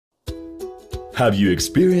Have you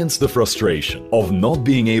experienced the frustration of not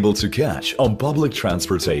being able to catch on public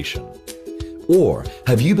transportation? Or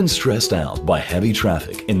have you been stressed out by heavy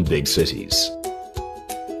traffic in big cities?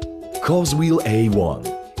 Causewheel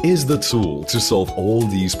A1 is the tool to solve all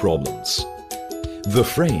these problems. The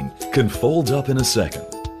frame can fold up in a second,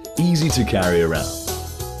 easy to carry around.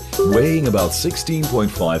 Weighing about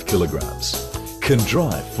 16.5 kilograms, can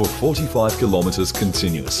drive for 45 kilometers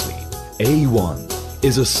continuously. A1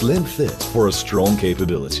 is a slim fit for a strong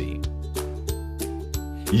capability.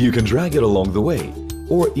 You can drag it along the way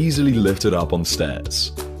or easily lift it up on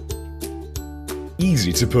stairs.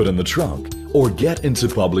 Easy to put in the trunk or get into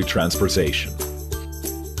public transportation.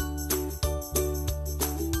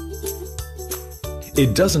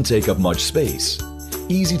 It doesn't take up much space.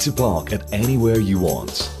 Easy to park at anywhere you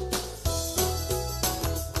want.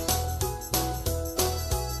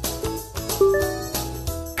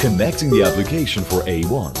 Connecting the application for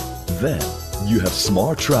A1, then you have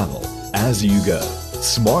smart travel as you go,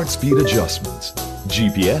 smart speed adjustment,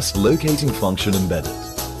 GPS locating function embedded,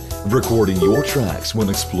 recording your tracks when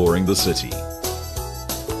exploring the city.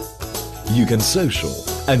 You can social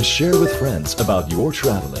and share with friends about your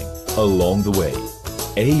traveling along the way.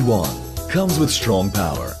 A1 comes with strong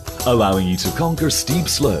power, allowing you to conquer steep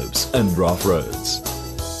slopes and rough roads.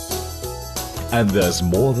 And there's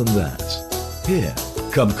more than that. Here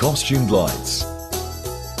come costumed lights,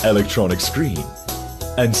 electronic screen,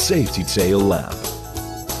 and safety tail lamp.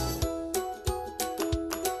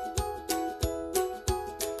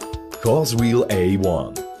 Causewheel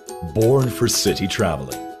A1, born for city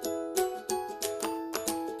traveling.